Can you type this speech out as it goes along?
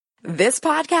This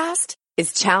podcast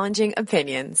is Challenging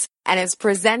Opinions and is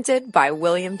presented by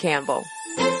William Campbell.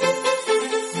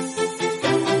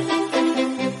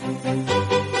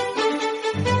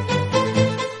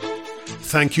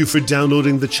 Thank you for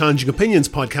downloading the Challenging Opinions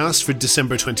podcast for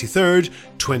December 23rd,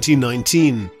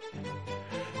 2019.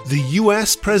 The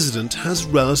US president has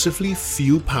relatively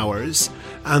few powers,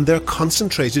 and they're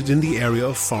concentrated in the area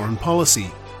of foreign policy.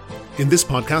 In this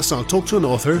podcast, I'll talk to an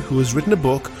author who has written a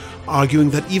book arguing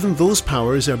that even those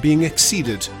powers are being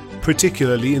exceeded,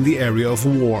 particularly in the area of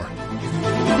war.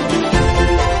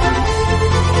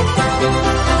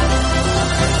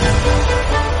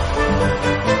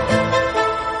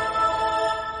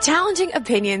 Challenging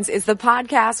Opinions is the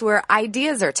podcast where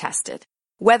ideas are tested.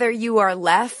 Whether you are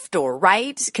left or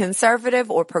right, conservative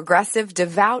or progressive,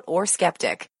 devout or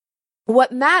skeptic.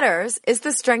 What matters is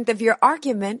the strength of your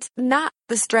argument, not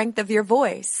the strength of your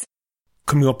voice.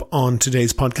 Coming up on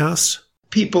today's podcast.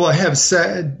 People have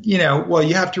said, well,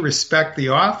 you have to respect the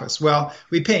office. Well,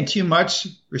 we pay too much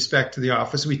respect to the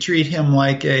office. We treat him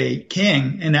like a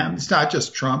king. And it's not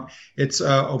just Trump. It's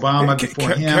Obama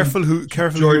before him. Careful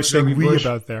who you're saying we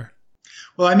about there.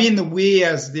 Well, I mean the we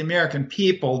as the American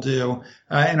people do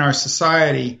in our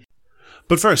society.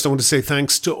 But first, I want to say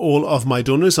thanks to all of my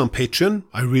donors on Patreon.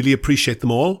 I really appreciate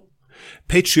them all.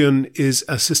 Patreon is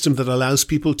a system that allows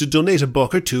people to donate $1 or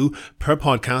 $2 per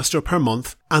podcast or per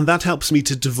month, and that helps me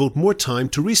to devote more time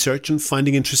to research and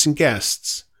finding interesting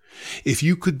guests. If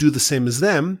you could do the same as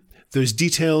them, there's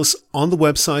details on the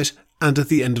website and at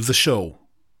the end of the show.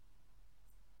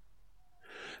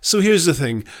 So here's the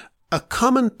thing. A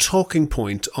common talking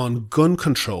point on gun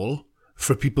control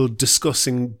for people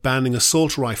discussing banning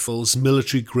assault rifles,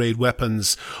 military-grade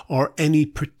weapons, or any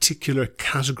particular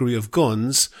category of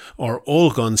guns, or all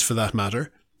guns for that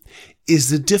matter, is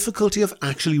the difficulty of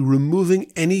actually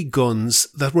removing any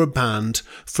guns that were banned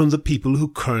from the people who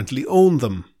currently own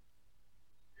them.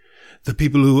 The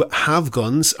people who have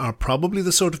guns are probably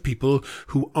the sort of people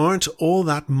who aren't all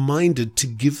that minded to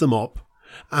give them up,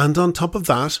 and on top of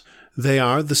that, they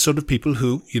are the sort of people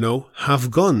who, have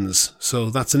guns,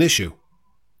 so that's an issue.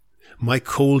 My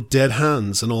cold dead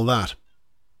hands and all that.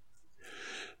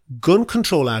 Gun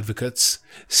control advocates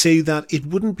say that it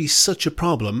wouldn't be such a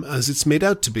problem as it's made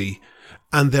out to be,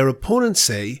 and their opponents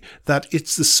say that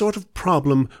it's the sort of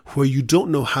problem where you don't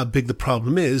know how big the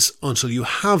problem is until you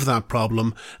have that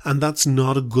problem, and that's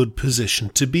not a good position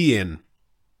to be in.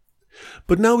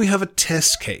 But now we have a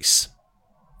test case.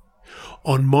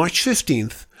 On March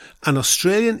 15th, an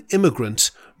Australian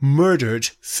immigrant murdered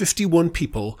 51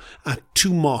 people at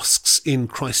 2 mosques in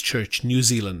Christchurch, New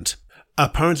Zealand,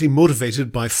 apparently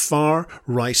motivated by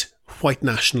far-right white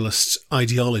nationalist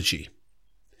ideology.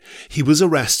 He was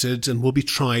arrested and will be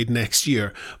tried next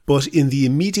year, but in the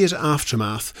immediate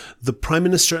aftermath, the Prime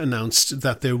Minister announced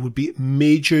that there would be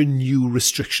major new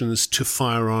restrictions to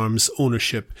firearms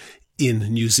ownership in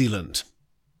New Zealand.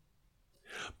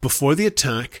 Before the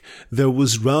attack, there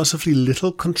was relatively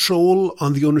little control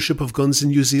on the ownership of guns in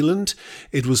New Zealand.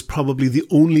 It was probably the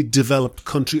only developed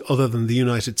country other than the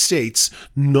United States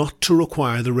not to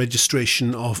require the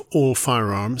registration of all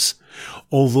firearms,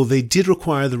 although they did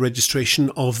require the registration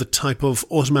of the type of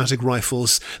automatic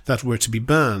rifles that were to be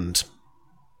banned.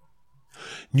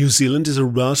 New Zealand is a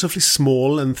relatively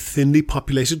small and thinly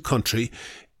populated country.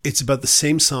 It's about the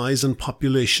same size and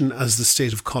population as the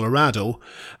state of Colorado,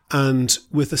 and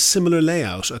with a similar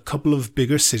layout, a couple of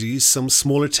bigger cities, some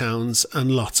smaller towns,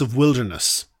 and lots of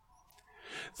wilderness.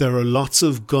 There are lots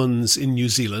of guns in New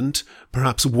Zealand,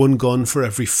 perhaps 1 gun for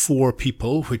every 4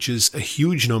 people, which is a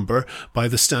huge number by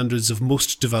the standards of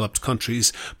most developed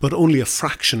countries, but only a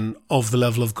fraction of the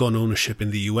level of gun ownership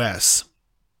in the US.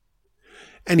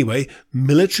 Anyway,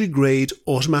 military-grade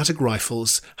automatic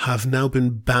rifles have now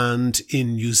been banned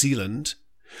in New Zealand,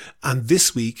 and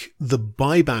this week the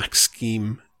buyback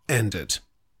scheme ended.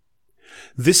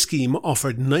 This scheme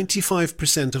offered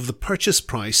 95% of the purchase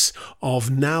price of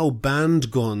now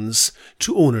banned guns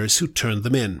to owners who turned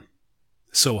them in.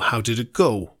 So how did it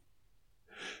go?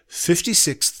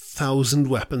 56,000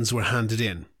 weapons were handed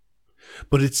in,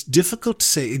 but it's difficult to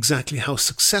say exactly how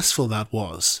successful that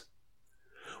was.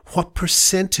 What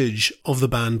percentage of the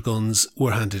banned guns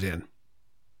were handed in?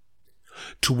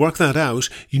 To work that out,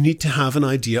 you need to have an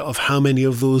idea of how many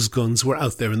of those guns were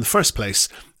out there in the first place,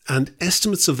 and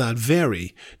estimates of that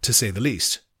vary, to say the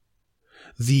least.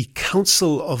 The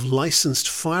Council of Licensed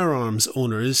Firearms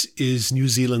Owners is New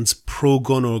Zealand's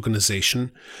pro-gun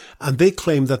organisation, and they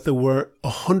claim that there were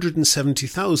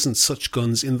 170,000 such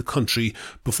guns in the country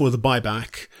before the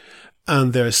buyback,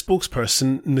 and their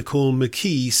spokesperson, Nicole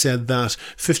McKee, said that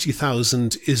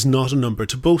 50,000 is not a number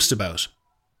to boast about.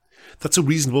 That's a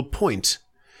reasonable point.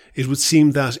 It would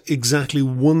seem that exactly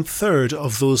 1/3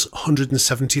 of those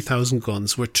 170,000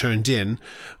 guns were turned in,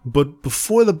 but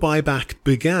before the buyback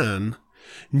began,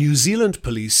 New Zealand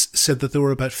police said that there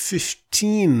were about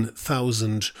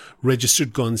 15,000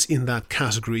 registered guns in that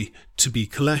category to be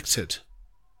collected.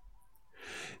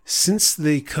 Since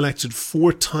they collected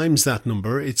 4 times that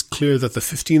number, it's clear that the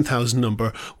 15,000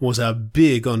 number was a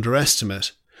big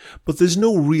underestimate, but there's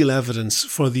no real evidence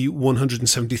for the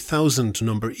 170,000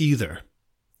 number either.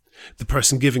 The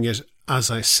person giving it,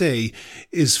 as I say,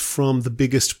 is from the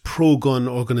biggest pro-gun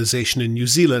organisation in New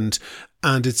Zealand,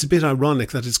 and it's a bit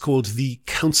ironic that it's called the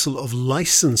Council of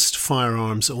Licensed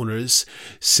Firearms Owners,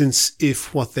 since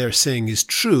if what they're saying is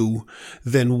true,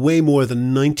 then way more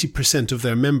than 90% of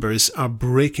their members are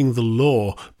breaking the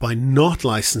law by not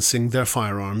licensing their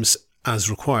firearms as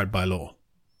required by law.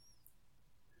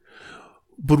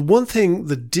 But one thing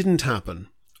that didn't happen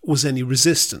was any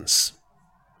resistance.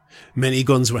 Many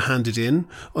guns were handed in.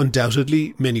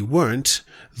 Undoubtedly, many weren't,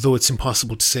 though it's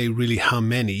impossible to say really how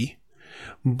many.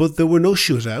 But there were no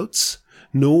shootouts,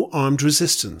 no armed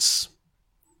resistance.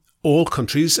 All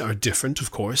countries are different,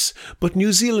 of course, but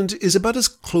New Zealand is about as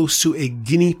close to a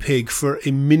guinea pig for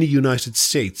a mini United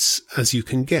States as you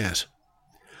can get.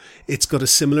 It's got a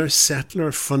similar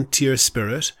settler frontier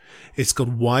spirit. It's got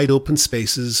wide open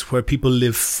spaces where people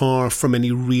live far from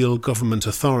any real government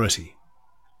authority.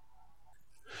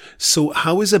 So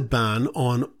how is a ban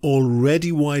on already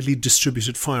widely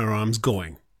distributed firearms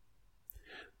going?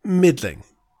 Middling.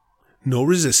 No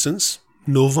resistance,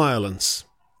 no violence.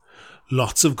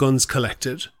 Lots of guns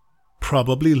collected,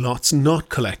 probably lots not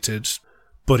collected,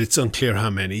 but it's unclear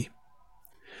how many.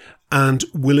 And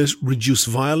will it reduce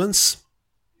violence?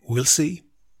 We'll see.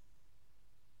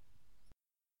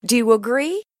 Do you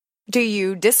agree? Do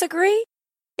you disagree?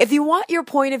 If you want your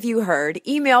point of view heard,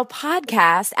 email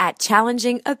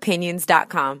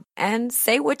podcast@challengingopinions.com and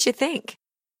say what you think.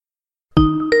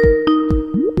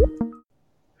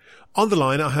 On the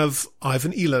line, I have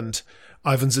Ivan Eland.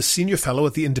 Ivan's a senior fellow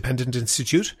at the Independent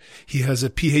Institute. He has a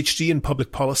PhD in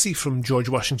public policy from George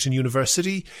Washington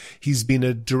University. He's been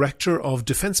a director of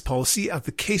defense policy at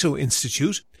the Cato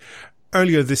Institute.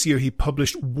 Earlier this year, he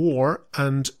published War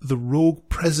and the Rogue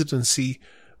Presidency,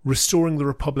 Restoring the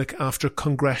Republic After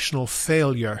Congressional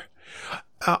Failure.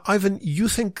 Ivan, you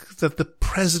think that the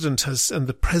president and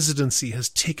the presidency has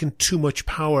taken too much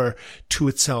power to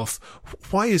itself.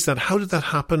 Why is that? How did that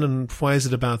happen, and why is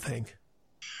it a bad thing?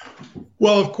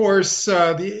 Well, of course,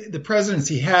 the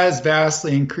presidency has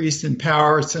vastly increased in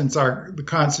power since the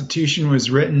Constitution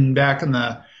was written back in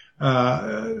the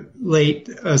late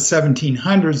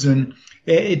 1700s, and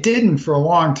it didn't for a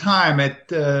long time. At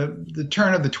the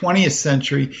turn of the 20th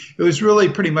century, it was really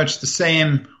pretty much the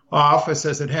same office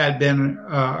as it had been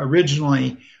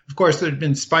originally. Of course, there had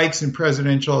been spikes in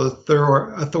presidential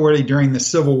authority during the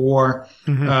Civil War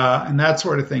and that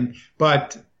sort of thing.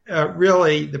 But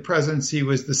really, the presidency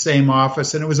was the same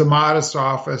office, and it was a modest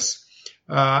office.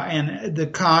 And the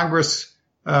Congress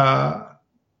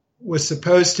was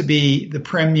supposed to be the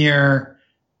premier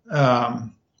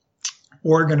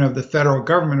organ of the federal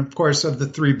government. Of course, of the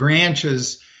 3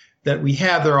 branches that we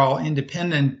have, they're all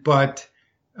independent, but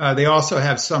they also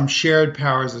have some shared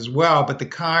powers as well. But the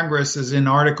Congress is in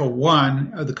Article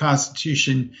 1 of the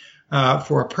Constitution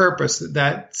for a purpose,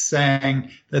 that's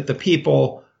saying that the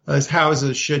people as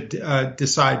houses should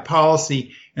decide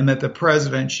policy, and that the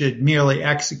president should merely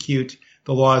execute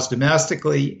the laws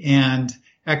domestically and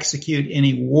execute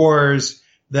any wars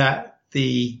that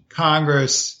the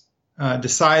Congress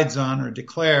decides on or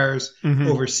declares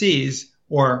overseas,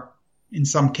 or in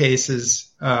some cases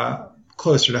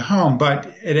closer to home. But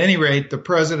at any rate, the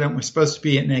president was supposed to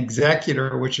be an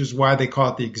executor, which is why they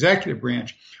call it the executive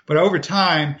branch. But over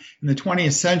time, in the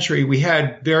 20th century, we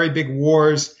had very big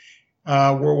wars,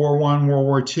 World War I, World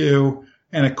War II,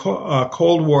 and a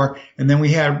Cold War. And then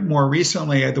we had more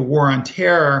recently the War on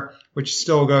Terror, which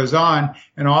still goes on.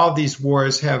 And all of these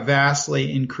wars have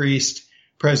vastly increased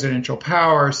presidential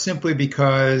power simply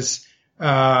because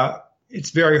it's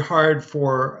very hard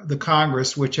for the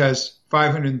Congress, which has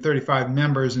 535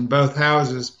 members in both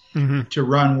houses, to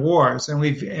run wars. And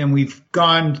we've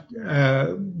gone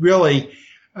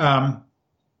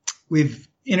we've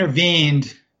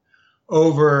intervened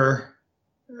over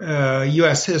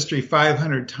U.S. history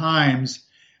 500 times,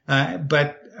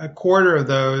 but a quarter of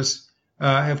those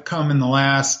have come in the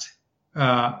last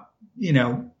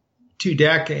 2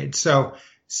 decades. So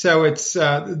it's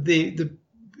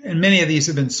and many of these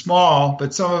have been small,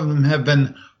 but some of them have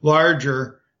been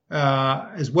larger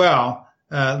as well,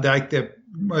 like the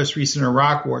most recent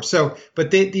Iraq War. So,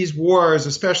 but these wars,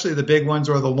 especially the big ones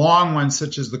or the long ones,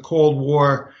 such as the Cold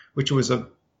War, which was a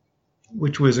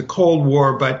Cold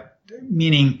War, but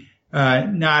meaning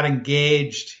not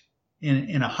engaged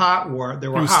in a hot war.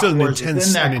 There were hot wars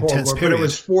within that Cold War, but it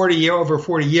was over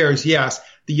 40 years. Yes,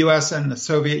 the U.S. and the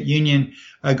Soviet Union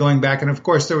going back, and of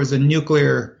course there was a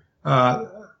nuclear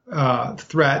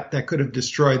threat that could have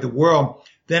destroyed the world.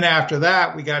 Then after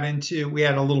that, we had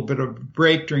a little bit of a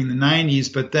break during the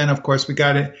 90s, but then of course we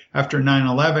got it after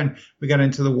 9/11. We got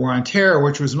into the War on Terror,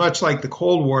 which was much like the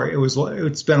Cold War.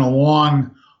 It's been a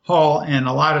long haul, and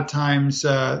a lot of times,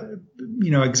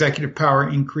 executive power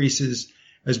increases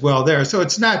as well there. So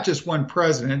it's not just one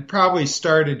president. It probably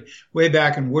started way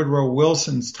back in Woodrow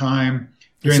Wilson's time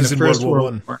during the First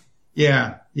World War.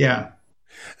 Yeah.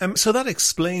 So that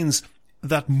explains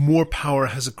that more power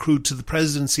has accrued to the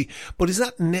presidency. But is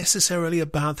that necessarily a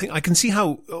bad thing? I can see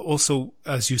how also,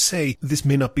 as you say, this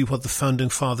may not be what the founding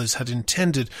fathers had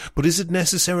intended, but is it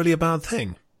necessarily a bad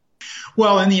thing?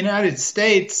 Well, in the United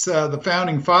States, the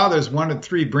founding fathers wanted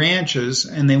three branches,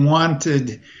 and they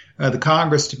wanted the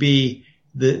Congress to be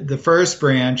the first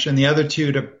branch and the other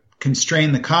two to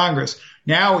constrain the Congress.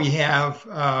 Now we have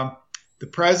the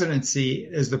presidency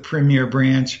as the premier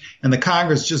branch and the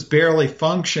Congress just barely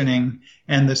functioning,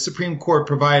 and the Supreme Court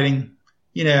providing,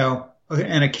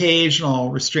 an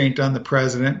occasional restraint on the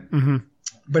president,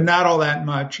 but not all that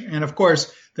much. And of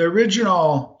course, the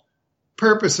original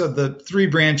purpose of the three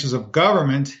branches of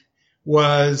government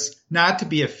was not to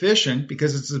be efficient,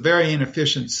 because it's a very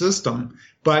inefficient system,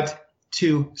 but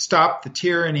to stop the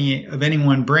tyranny of any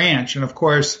one branch. And of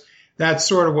course, that's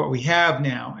sort of what we have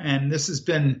now. And this has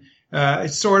been,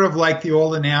 it's sort of like the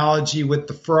old analogy with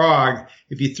the frog.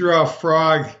 If you throw a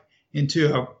frog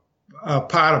into a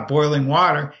pot of boiling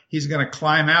water, he's going to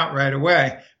climb out right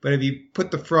away. But if you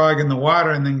put the frog in the water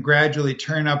and then gradually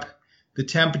turn up the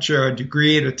temperature a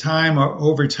degree at a time or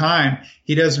over time,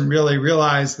 he doesn't really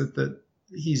realize that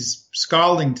he's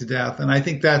scalding to death. And I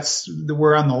think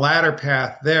we're on the latter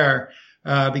path there,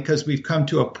 because we've come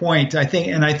to a point, I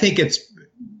think it's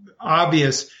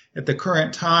obvious at the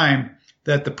current time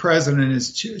that the president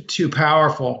is too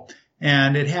powerful,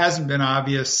 and it hasn't been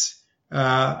obvious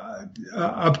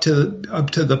up to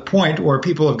the point where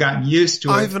people have gotten used to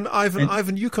it.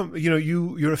 Ivan,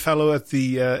 you're a fellow at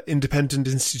the Independent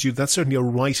Institute. That's certainly a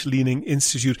right-leaning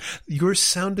institute. You're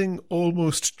sounding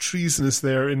almost treasonous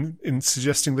there in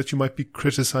suggesting that you might be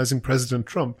criticizing President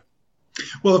Trump.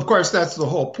 Well, of course, that's the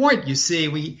whole point. You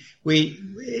see,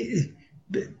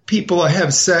 people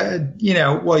have said, you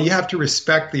have to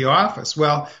respect the office.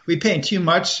 Well, we pay too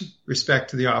much respect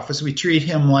to the office. We treat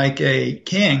him like a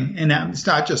king, and it's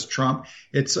not just Trump.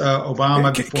 It's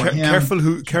Obama before him. Careful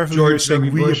who you're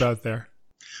saying we about there.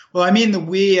 Well, I mean the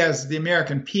we as the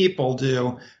American people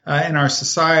do in our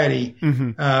society,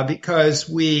 because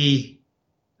we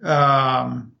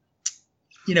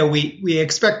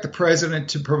expect the president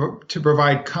to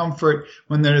provide comfort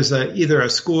when there's either a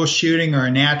school shooting or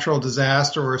a natural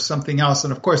disaster or something else.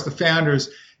 And of course, the founders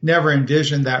never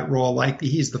envisioned that role. Like,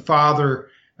 he's the father,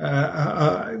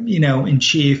 in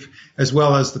chief, as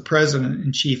well as the president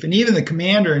in chief, and even the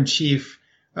commander in chief.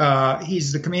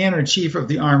 He's the commander in chief of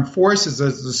the armed forces,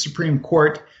 as the Supreme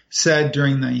Court said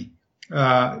during the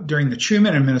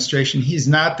Truman administration. He's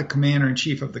not the commander in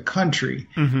chief of the country.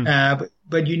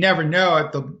 But you never know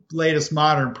if the latest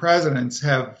modern presidents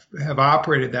have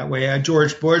operated that way.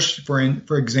 George Bush,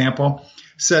 for example,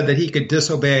 said that he could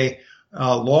disobey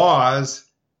laws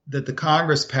that the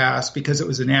Congress passed because it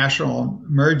was a national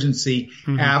emergency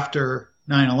after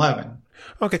 9/11.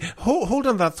 Okay, hold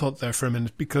on that thought there for a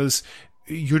minute, because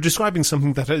you're describing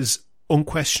something that has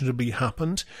unquestionably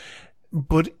happened.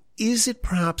 But is it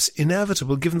perhaps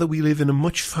inevitable, given that we live in a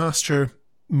much faster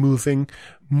moving,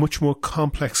 much more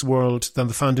complex world than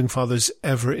the founding fathers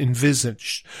ever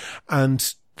envisaged?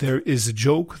 And there is a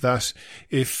joke that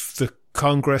if the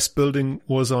Congress building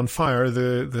was on fire,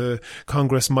 the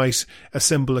Congress might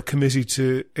assemble a committee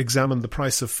to examine the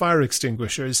price of fire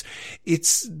extinguishers.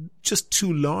 It's just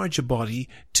too large a body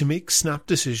to make snap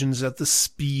decisions at the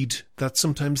speed that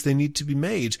sometimes they need to be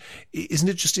made. Isn't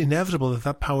it just inevitable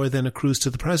that power then accrues to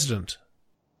the president?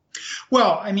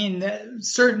 Well, I mean,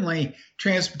 certainly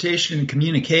transportation and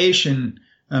communication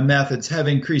methods have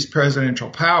increased presidential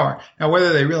power. Now,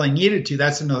 whether they really needed to,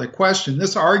 that's another question.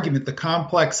 This argument, the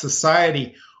complex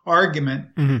society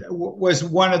argument, was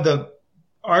one of the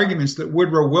arguments that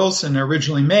Woodrow Wilson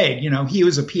originally made. He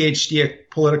was a PhD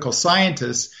political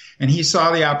scientist, and he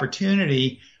saw the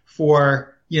opportunity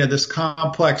for, this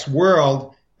complex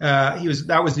world.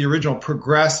 That was the original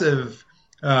progressive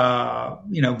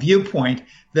viewpoint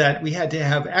that we had to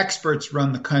have experts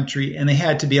run the country and they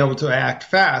had to be able to act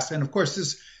fast. And of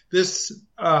course, this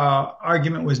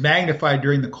argument was magnified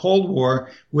during the Cold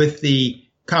War with the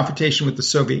confrontation with the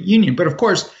Soviet Union. But of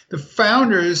course, the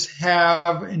founders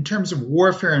have, in terms of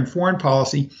warfare and foreign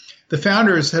policy, the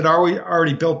founders had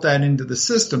already built that into the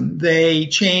system. They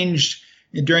changed,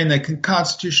 during the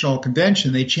Constitutional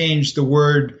Convention, they changed the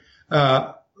word,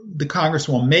 the Congress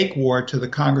will make war to the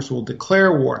Congress will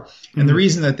declare war. And the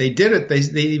reason that they did it,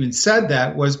 they even said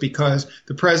that, was because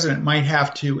the president might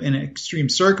have to, in extreme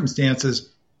circumstances,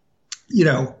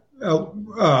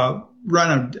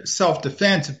 run a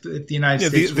self-defense if the United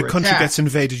States were the country attacked. gets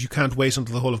invaded. You can't wait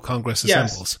until the whole of Congress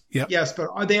assembles. Yes,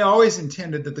 but they always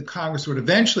intended that the Congress would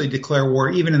eventually declare war,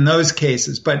 even in those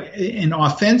cases. But in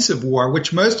offensive war,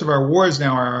 which most of our wars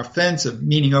now are offensive,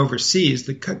 meaning overseas,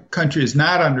 the country is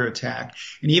not under attack.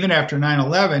 And even after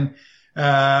 9/11,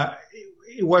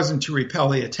 it wasn't to repel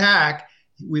the attack.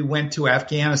 We went to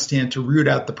Afghanistan to root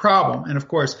out the problem. And of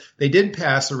course, they did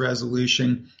pass a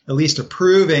resolution, at least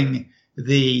approving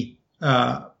the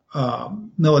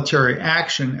military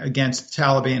action against the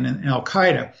Taliban and Al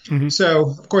Qaeda. So,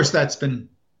 of course, that's been,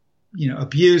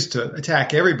 abused to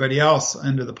attack everybody else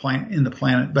in the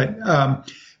planet.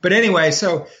 But anyway,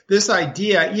 so this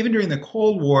idea, even during the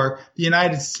Cold War, the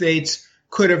United States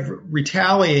could have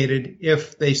retaliated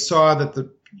if they saw that the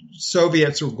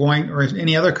Soviets were going, or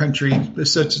any other country,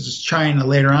 such as China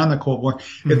later on in the Cold War,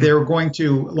 if they were going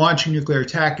to launch a nuclear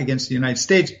attack against the United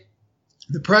States.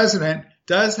 The president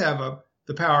does have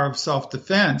the power of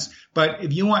self-defense, but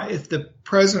if the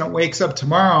president wakes up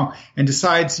tomorrow and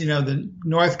decides, the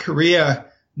North Korea,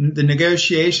 the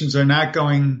negotiations are not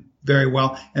going very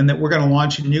well, and that we're going to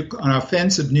launch an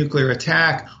offensive nuclear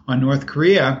attack on North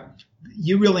Korea,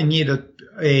 you really need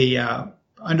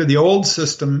under the old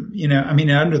system,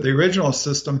 under the original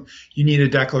system, you need a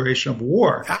declaration of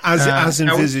war. As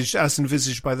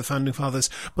envisaged by the founding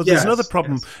fathers. But there's another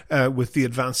problem with the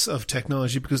advance of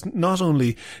technology, because not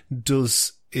only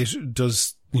does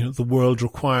the world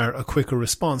require a quicker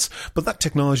response, but that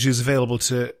technology is available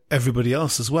to everybody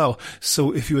else as well.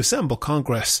 So if you assemble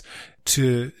Congress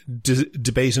to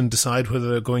debate and decide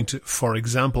whether they're going to, for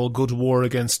example, go to war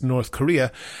against North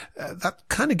Korea, that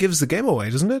kind of gives the game away,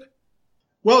 doesn't it?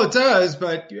 Well, it does,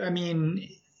 but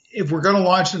if we're going to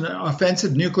launch an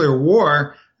offensive nuclear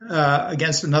war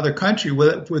against another country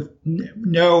with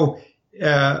no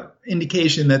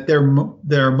indication that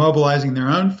they're mobilizing their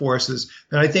own forces,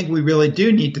 then I think we really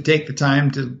do need to take the time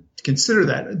to consider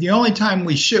that. The only time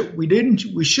we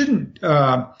shouldn't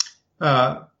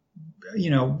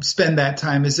spend that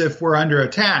time is if we're under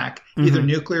attack, either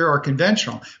nuclear or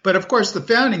conventional. But of course, the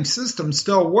founding system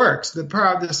still works.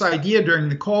 This idea during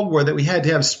the Cold War that we had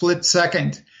to have split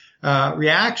second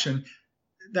reaction,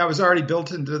 that was already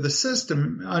built into the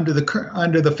system under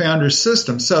the founders'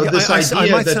 system. So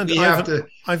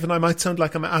Ivan, I might sound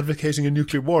like I'm advocating a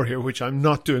nuclear war here, which I'm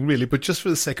not doing really, but just for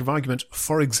the sake of argument,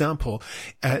 for example,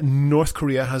 North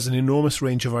Korea has an enormous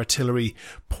range of artillery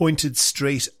pointed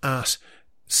straight at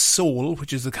Seoul,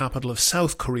 which is the capital of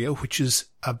South Korea, which is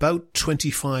about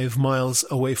 25 miles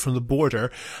away from the border.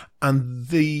 And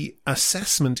the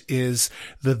assessment is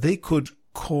that they could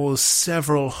cause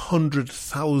several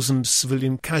 100,000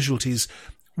 civilian casualties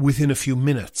within a few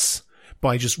minutes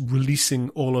by just releasing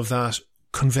all of that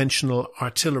conventional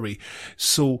artillery.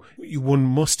 So one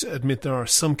must admit there are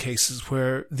some cases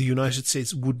where the United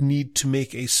States would need to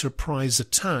make a surprise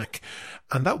attack,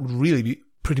 and that would really be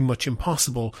pretty much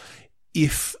impossible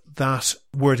if that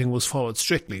wording was followed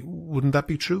strictly. Wouldn't that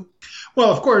be true? Well,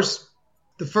 of course,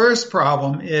 the first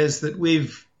problem is that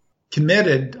we've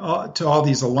committed to all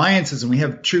these alliances and we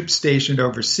have troops stationed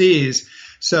overseas.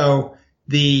 So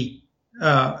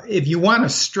if you want to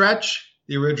stretch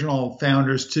the original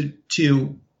founders to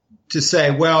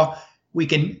say, well,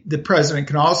 the president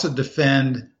can also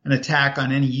defend an attack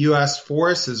on any U.S.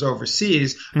 forces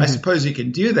overseas, I suppose you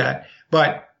can do that.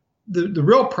 But the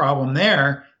real problem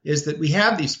there is that we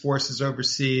have these forces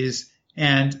overseas,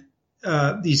 and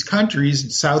these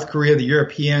countries, South Korea, the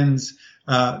Europeans,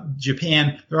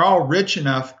 Japan, they're all rich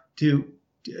enough to,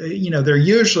 they're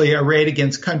usually arrayed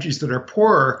against countries that are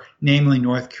poorer, namely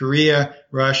North Korea,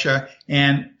 Russia,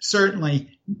 and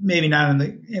certainly maybe not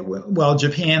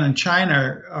Japan and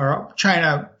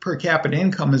China per capita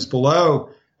income is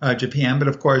below Japan, but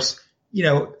of course,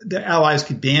 the allies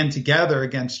could band together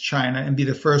against China and be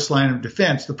the first line of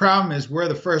defense. The problem is we're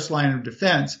the first line of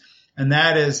defense, and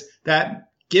that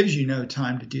gives you no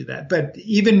time to do that. But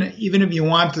even if you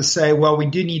want to say, well, we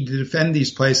do need to defend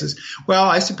these places, well,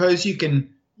 I suppose you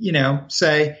can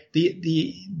say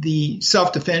the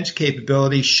self-defense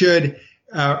capability should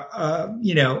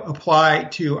apply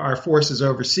to our forces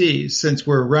overseas, since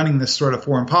we're running this sort of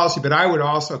foreign policy. But I would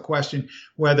also question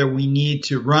whether we need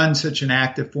to run such an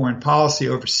active foreign policy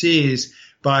overseas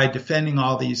by defending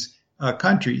all these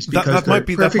countries, because they're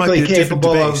perfectly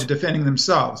capable of defending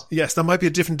themselves. Yes, that might be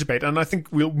a different debate. And I think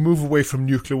we'll move away from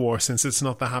nuclear war, since it's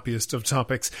not the happiest of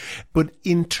topics. But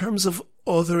in terms of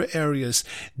other areas,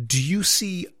 do you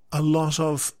see a lot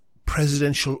of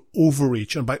presidential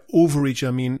overreach? And by overreach,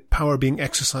 I mean power being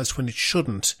exercised when it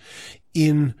shouldn't,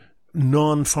 in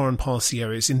non-foreign policy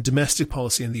areas, in domestic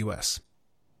policy in the US?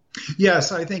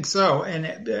 Yes, I think so. And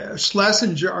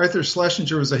Arthur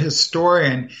Schlesinger was a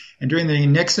historian, and during the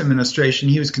Nixon administration,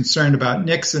 he was concerned about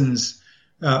Nixon's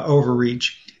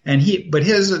overreach. But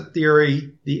his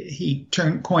theory, he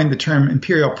coined the term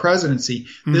imperial presidency.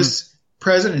 Mm-hmm. This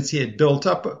presidency had built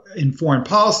up in foreign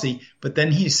policy, but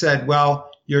then he said,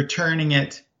 well, you're turning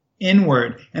it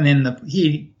inward. And then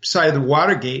he cited the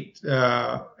Watergate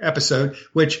episode,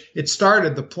 which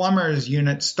the plumbers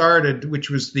unit started, which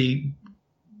was the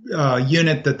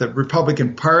unit that the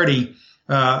Republican Party,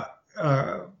 started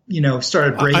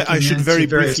breaking I should very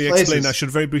briefly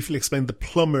places. explain the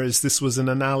plumbers. This was an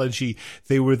analogy.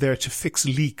 They were there to fix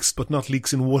leaks, but not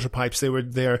leaks in water pipes. They were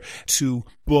there to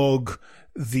bug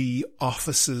the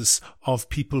offices of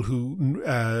people who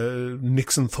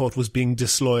Nixon thought was being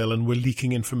disloyal and were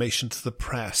leaking information to the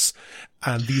press.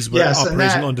 And these were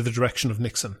operating under the direction of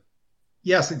Nixon.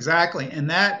 Yes, exactly.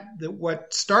 And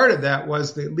what started that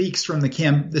was the leaks from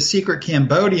the secret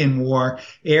Cambodian war,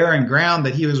 air and ground,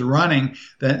 that he was running,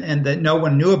 that no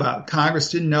one knew about. Congress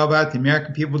didn't know about it. The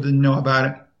American people didn't know about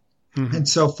it. Mm-hmm. And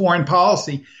so foreign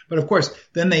policy. But of course,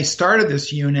 then they started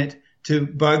this unit to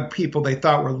bug people they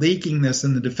thought were leaking this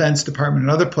in the Defense Department and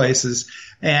other places.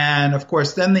 And of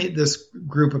course, then this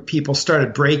group of people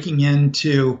started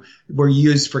were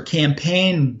used for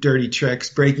campaign dirty tricks,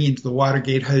 breaking into the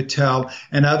Watergate Hotel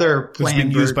and other planned burglaries.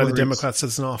 Being used by the Democrats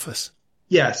as an office.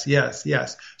 Yes.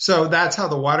 So that's how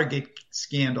the Watergate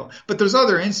scandal. But there's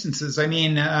other instances. I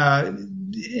mean,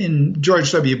 in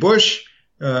George W. Bush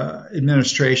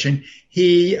administration,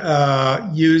 he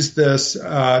used this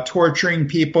torturing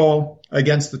people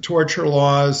against the torture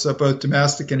laws, both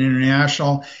domestic and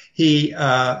international. He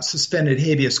suspended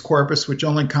habeas corpus, which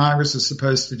only Congress is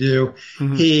supposed to do.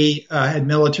 Mm-hmm. He had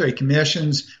military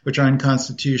commissions, which are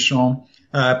unconstitutional.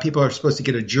 People are supposed to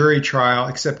get a jury trial,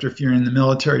 except if you're in the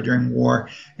military during war.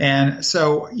 And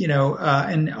so,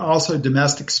 and also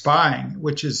domestic spying,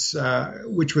 which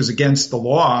was against the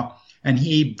law. And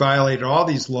he violated all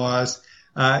these laws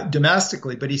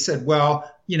domestically. But he said,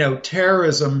 well,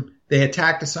 terrorism, they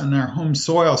attacked us on our home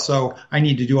soil, so I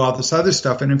need to do all this other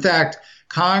stuff. And in fact,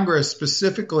 Congress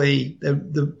specifically,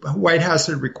 the White House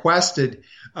had requested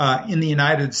in the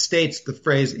United States, the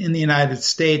phrase "in the United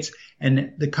States,"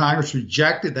 and the Congress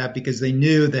rejected that because they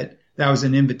knew that was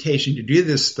an invitation to do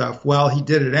this stuff. Well, he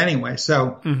did it anyway.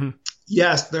 So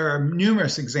yes, there are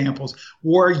numerous examples.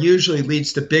 War usually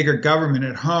leads to bigger government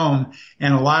at home.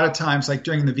 And a lot of times, like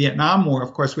during the Vietnam War,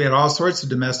 of course, we had all sorts of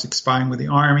domestic spying with the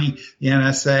Army, the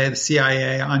NSA, the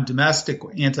CIA on domestic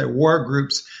anti-war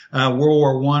groups. World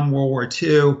War I, World War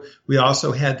II. We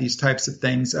also had these types of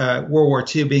things. World War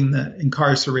II being the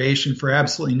incarceration for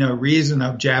absolutely no reason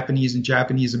of Japanese and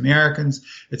Japanese Americans,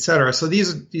 et cetera. So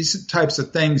these types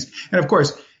of things. And of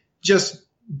course, just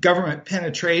government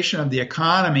penetration of the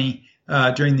economy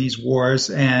during these wars,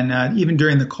 and even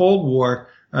during the Cold War,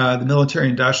 the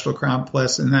military-industrial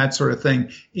complex and that sort of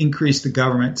thing increased the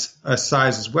government's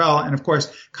size as well. And of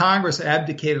course, Congress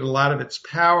abdicated a lot of its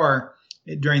power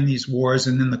during these wars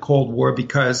and in the Cold War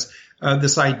because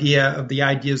this idea of the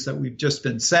ideas that we've just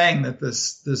been saying, that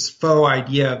this faux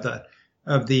idea of that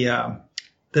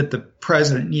the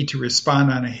president need to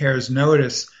respond on a hair's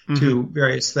notice to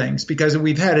various things, because if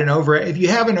you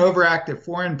have an overactive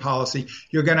foreign policy,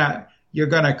 you're gonna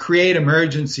create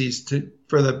emergencies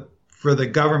for the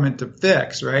government to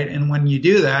fix, right? And when you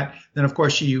do that, then of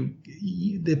course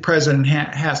the president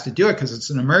has to do it because it's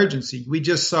an emergency. We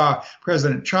just saw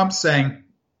President Trump saying,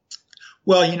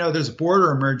 well, there's a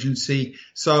border emergency,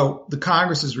 so the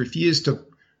Congress has refused to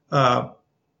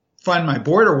fund my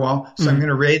border wall, so I'm going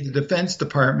to raid the Defense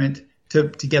Department to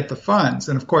get the funds.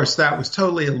 And of course, that was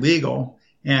totally illegal,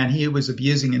 and he was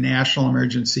abusing a national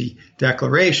emergency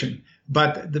declaration.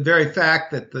 But the very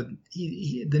fact that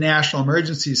the national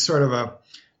emergency is sort of a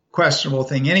questionable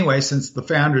thing anyway, since the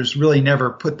founders really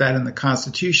never put that in the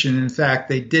Constitution. In fact,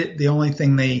 the only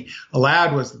thing they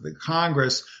allowed was that the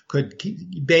Congress could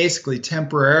basically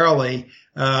temporarily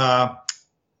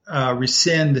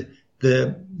rescind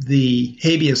the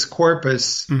habeas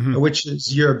corpus, which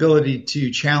is your ability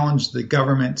to challenge the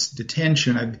government's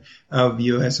detention of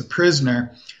you as a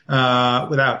prisoner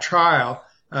without trial,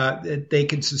 that they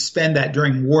could suspend that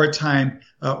during wartime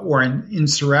or an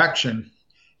insurrection.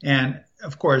 And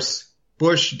of course,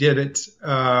 Bush did it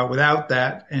without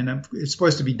that, and it's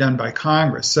supposed to be done by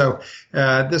Congress. So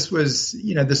this was,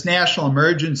 this national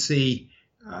emergency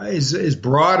is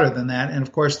broader than that. And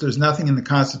of course, there's nothing in the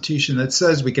Constitution that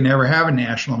says we can ever have a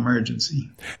national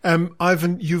emergency.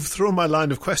 Ivan, you've thrown my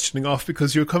line of questioning off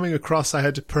because you're coming across, I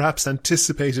had perhaps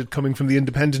anticipated coming from the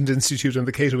Independent Institute and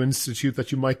the Cato Institute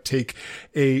that you might take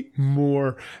a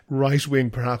more right-wing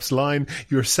perhaps line.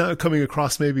 You're coming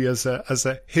across maybe as a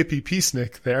hippie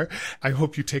peacenik there. I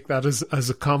hope you take that as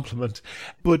a compliment.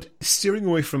 But steering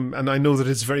away from, and I know that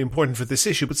it's very important for this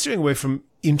issue, but steering away from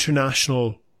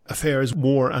international affairs,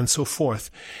 war and so forth,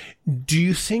 do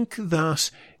you think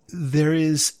that there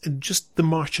is just the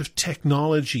march of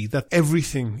technology, that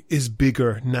everything is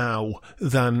bigger now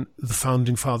than the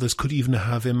founding fathers could even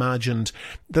have imagined,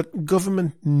 that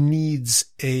government needs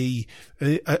a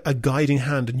guiding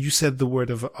hand? And you said the word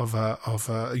of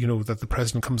that the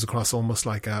president comes across almost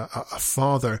like a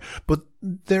father, but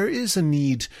there is a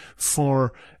need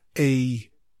for a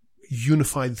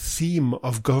unified theme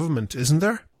of government, isn't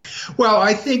there? Well,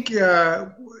 I think,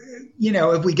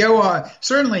 if we go on,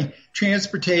 certainly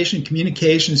transportation,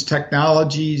 communications,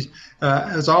 technologies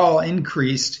has all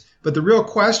increased. But the real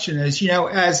question is,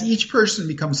 as each person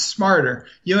becomes smarter,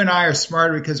 you and I are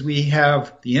smarter because we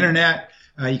have the internet.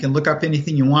 You can look up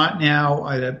anything you want now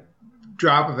at a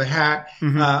drop of a hat.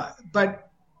 But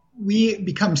we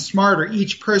become smarter.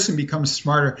 Each person becomes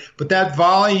smarter. But that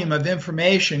volume of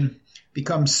information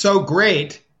becomes so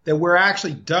great that we're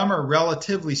actually dumber,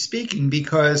 relatively speaking,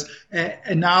 because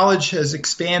knowledge has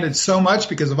expanded so much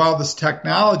because of all this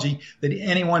technology that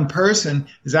any one person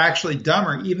is actually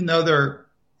dumber, even though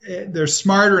they're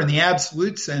smarter in the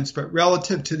absolute sense, but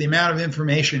relative to the amount of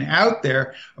information out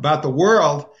there about the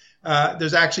world,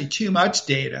 there's actually too much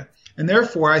data. And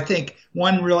therefore, I think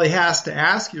one really has to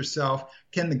ask yourself,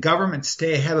 can the government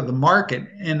stay ahead of the market?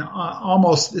 And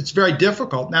it's very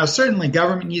difficult. Now, certainly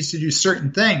government needs to do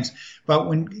certain things, but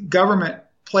when government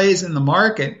plays in the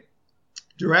market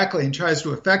directly and tries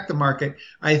to affect the market,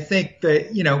 I think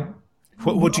that,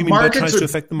 what do you mean by tries to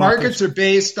affect the market? Markets are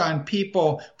based on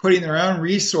people putting their own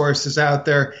resources out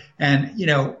there and,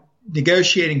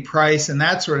 negotiating price and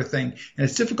that sort of thing. And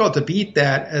it's difficult to beat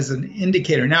that as an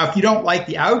indicator. Now, if you don't like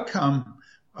the outcome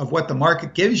of what the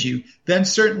market gives you, then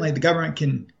certainly the government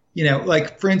can,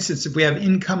 like, for instance, if we have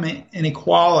income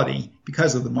inequality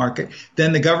because of the market,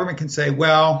 then the government can say,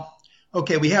 well,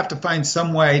 okay, we have to find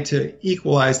some way to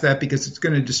equalize that because it's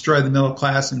going to destroy the middle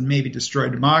class and maybe destroy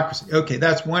democracy. Okay,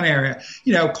 that's one area.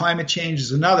 Climate change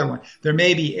is another one. There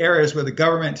may be areas where the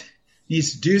government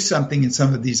needs to do something in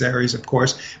some of these areas, of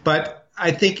course, but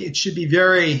I think it should be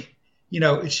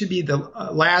it should be the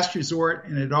last resort,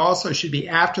 and it also should be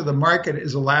after the market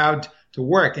is allowed to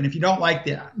work. And if you don't like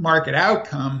the market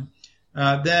outcome,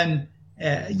 then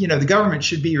the government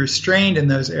should be restrained in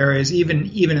those areas,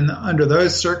 even under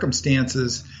those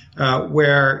circumstances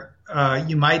where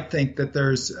you might think that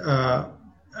there's more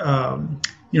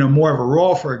of a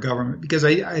role for a government, because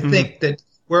I think that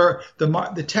where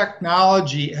the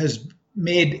technology has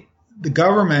made the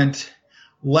government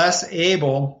less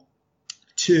able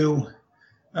to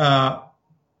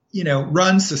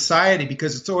run society,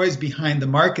 because it's always behind the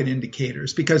market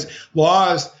indicators, because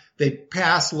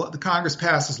the Congress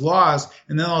passes laws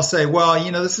and then they'll say, well,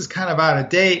 this is kind of out of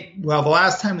date. Well, the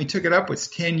last time we took it up was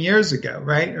 10 years ago,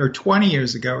 right? Or 20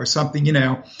 years ago or something,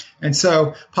 and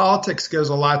so politics goes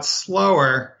a lot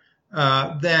slower,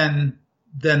 than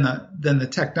the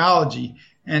technology.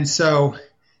 And so,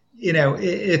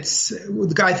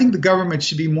 I think the government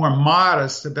should be more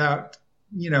modest about,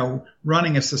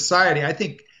 running a society. I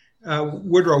think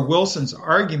Woodrow Wilson's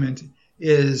argument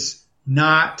is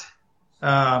not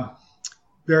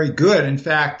very good. In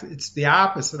fact, it's the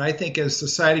opposite. I think as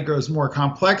society grows more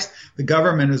complex, the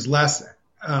government is less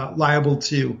liable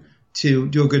to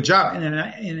do a good job. And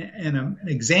an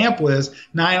example is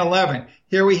 9/11.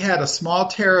 Here we had a small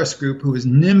terrorist group who was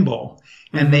nimble,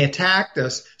 and they attacked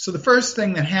us. So the first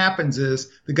thing that happens is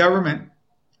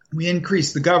we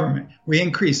increase the government. We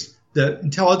increase the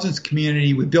intelligence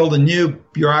community. We build a new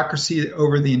bureaucracy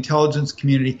over the intelligence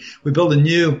community.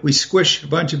 We squish a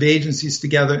bunch of agencies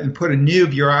together and put a new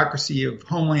bureaucracy of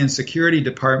Homeland Security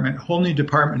Department, a whole new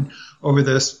department over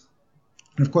this.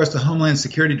 And of course, the Homeland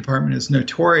Security Department is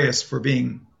notorious for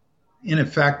being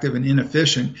ineffective and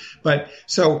inefficient. But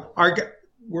so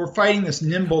we're fighting this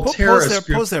nimble terrorist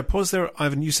group. Pause there,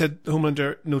 Ivan. You said Homeland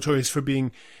are notorious for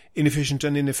being inefficient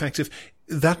and ineffective.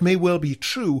 That may well be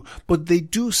true, but they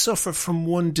do suffer from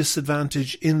one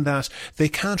disadvantage in that they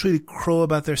can't really crow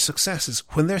about their successes.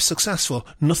 When they're successful,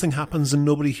 nothing happens and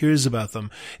nobody hears about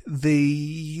them.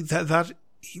 There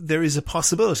is a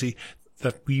possibility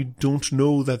that we don't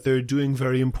know that they're doing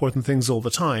very important things all the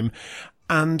time.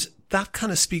 And that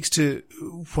kind of speaks to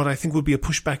what I think would be a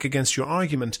pushback against your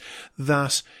argument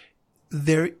that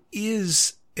there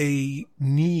is a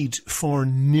need for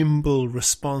nimble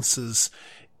responses,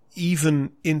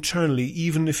 even internally,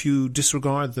 even if you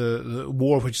disregard the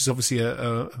war, which is obviously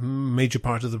a major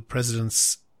part of the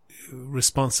president's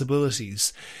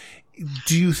responsibilities.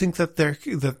 Do you think that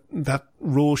that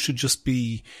role should just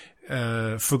be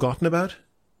forgotten about?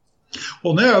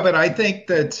 Well, no, but I think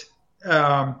that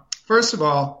first of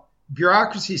all,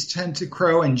 bureaucracies tend to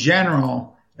crow in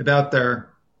general about their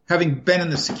having been in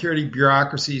the security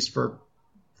bureaucracies for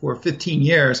 15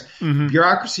 years. Mm-hmm.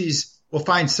 Bureaucracies will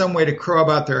find some way to crow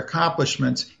about their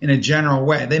accomplishments in a general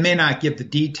way. They may not give the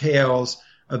details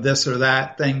of this or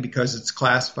that thing because it's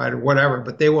classified or whatever,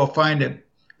 but they will find it.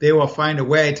 They will find a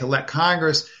way to let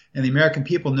Congress and the American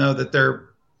people know that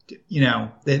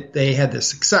that they had this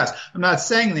success. I'm not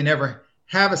saying they never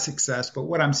have a success, but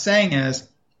what I'm saying is,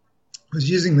 I was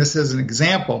using this as an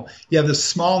example. You have this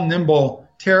small, nimble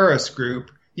terrorist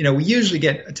group. We usually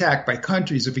get attacked by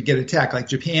countries if we get attacked, like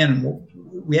Japan.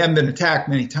 We haven't been attacked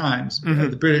many times. Mm-hmm.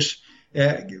 The British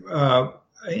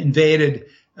invaded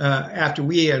after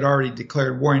we had already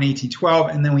declared war in 1812,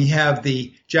 and then we have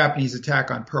the Japanese attack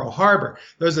on Pearl Harbor.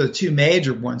 Those are the two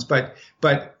major ones. But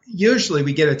usually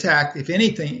we get attacked, by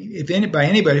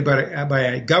anybody, but by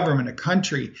a government, a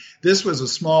country. This was a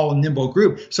small, nimble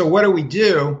group. So what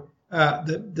do?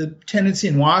 The tendency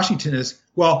in Washington is,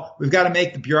 well, we've got to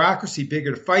make the bureaucracy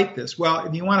bigger to fight this. Well,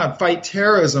 if you want to fight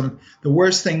terrorism, the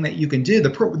worst thing that you can do,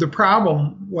 the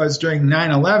problem was during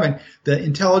 9/11, the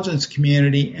intelligence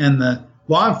community and the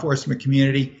law enforcement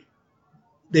community,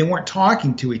 they weren't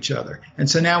talking to each other. And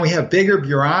so now we have bigger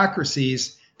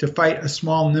bureaucracies to fight a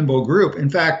small, nimble group. In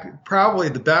fact, probably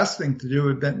the best thing to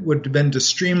do would have been to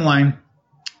streamline.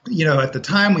 At the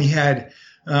time we had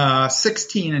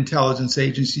 16 intelligence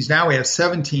agencies. Now we have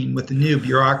 17 with the new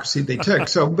bureaucracy they took.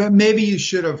 So but maybe you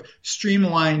should have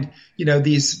streamlined,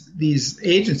 these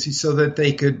agencies so that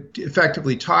they could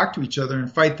effectively talk to each other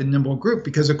and fight the nimble group.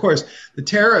 Because, of course, the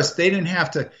terrorists, they didn't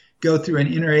have to go through an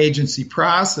interagency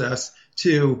process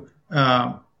to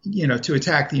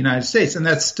attack the United States. And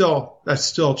that's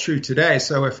still true today.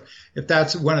 So if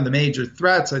that's one of the major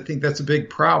threats, I think that's a big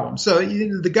problem. So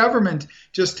the government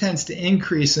just tends to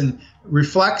increase and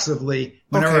reflexively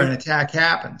whenever an attack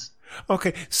happens.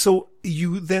 Okay. So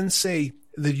you then say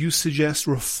that you suggest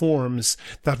reforms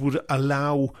that would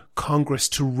allow Congress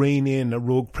to rein in a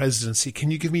rogue presidency.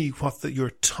 Can you give me what your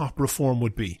top reform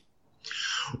would be?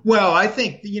 Well, I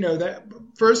think, that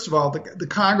first of all, the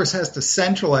Congress has to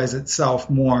centralize itself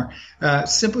more,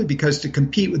 simply because to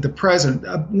compete with the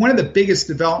president. One of the biggest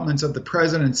developments of the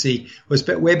presidency was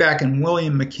way back in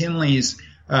William McKinley's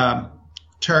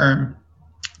term,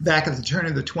 back at the turn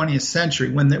of the 20th century,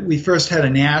 when we first had a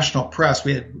national press.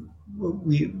 The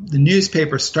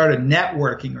newspaper started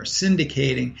networking or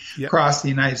syndicating across the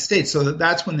United States. So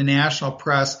that's when the national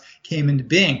press came into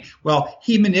being. Well,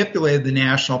 he manipulated the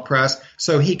national press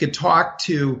so he could talk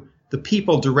to the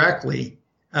people directly,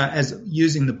 as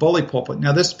using the bully pulpit.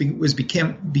 Now this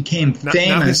became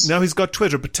famous. Now he's got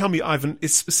Twitter, but tell me, Ivan,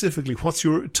 specifically, what's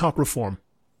your top reform?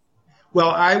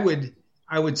 Well, I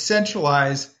would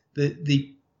centralize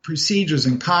the procedures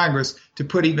in Congress to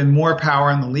put even more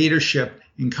power on the leadership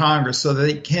in Congress so that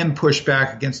they can push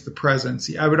back against the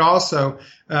presidency. I would also,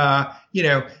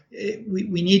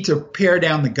 we need to pare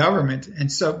down the government.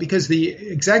 And so, because the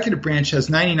executive branch has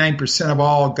 99% of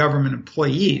all government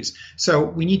employees. So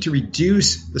we need to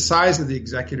reduce the size of the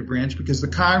executive branch because the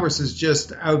Congress is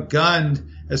just outgunned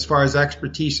as far as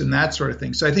expertise and that sort of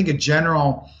thing. So I think a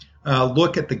general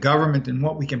look at the government and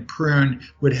what we can prune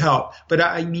would help. But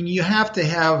you have to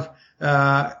have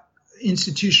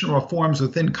institutional reforms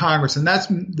within Congress. And that's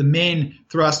the main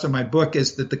thrust of my book,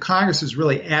 is that the Congress has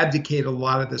really abdicated a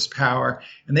lot of this power,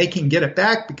 and they can get it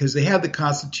back because they have the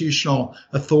constitutional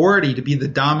authority to be the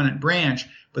dominant branch,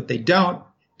 but they don't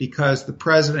because the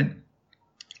president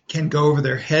can go over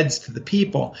their heads to the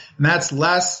people. And that's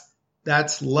less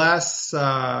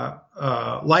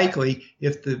likely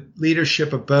if the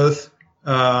leadership of both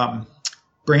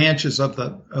branches of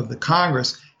the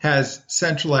Congress has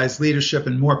centralized leadership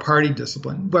and more party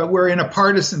discipline. But we're in a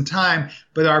partisan time,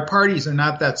 but our parties are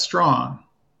not that strong.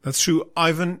 That's true.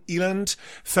 Ivan Eland,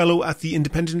 fellow at the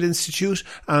Independent Institute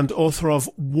and author of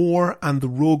War and the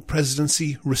Rogue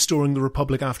Presidency, Restoring the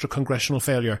Republic After Congressional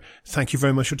Failure. Thank you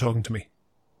very much for talking to me.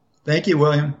 Thank you,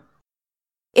 William.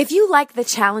 If you like the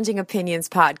Challenging Opinions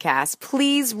podcast,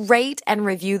 please rate and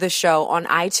review the show on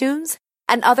iTunes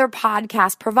and other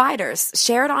podcast providers.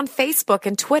 Share it on Facebook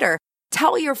and Twitter.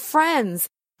 Tell your friends.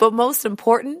 But most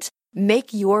important,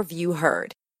 make your view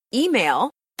heard.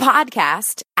 Email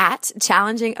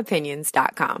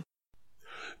podcast@challengingopinions.com.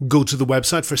 Go to the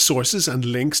website for sources and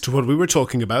links to what we were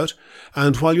talking about.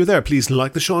 And while you're there, please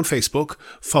like the show on Facebook,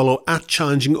 follow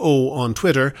 @ChallengingO on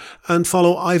Twitter, and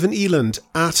follow Ivan Eland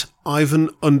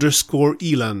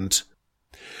 @Ivan_Eland.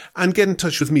 And get in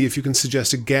touch with me if you can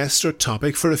suggest a guest or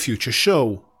topic for a future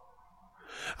show.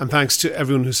 And thanks to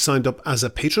everyone who's signed up as a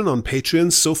patron on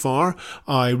Patreon so far.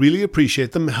 I really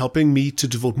appreciate them helping me to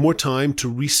devote more time to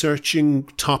researching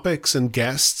topics and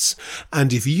guests.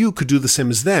 And if you could do the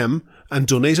same as them and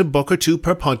donate $1 or $2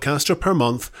 per podcast or per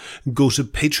month, go to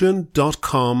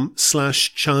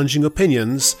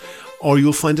patreon.com/challengingopinions, or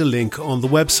you'll find a link on the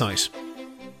website.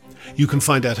 You can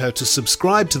find out how to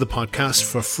subscribe to the podcast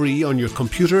for free on your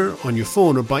computer, on your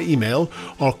phone, or by email,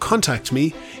 or contact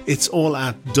me. It's all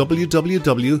at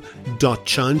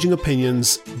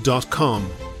www.challengingopinions.com.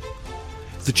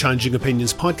 The Challenging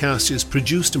Opinions podcast is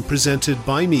produced and presented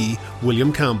by me,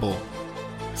 William Campbell.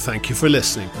 Thank you for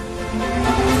listening.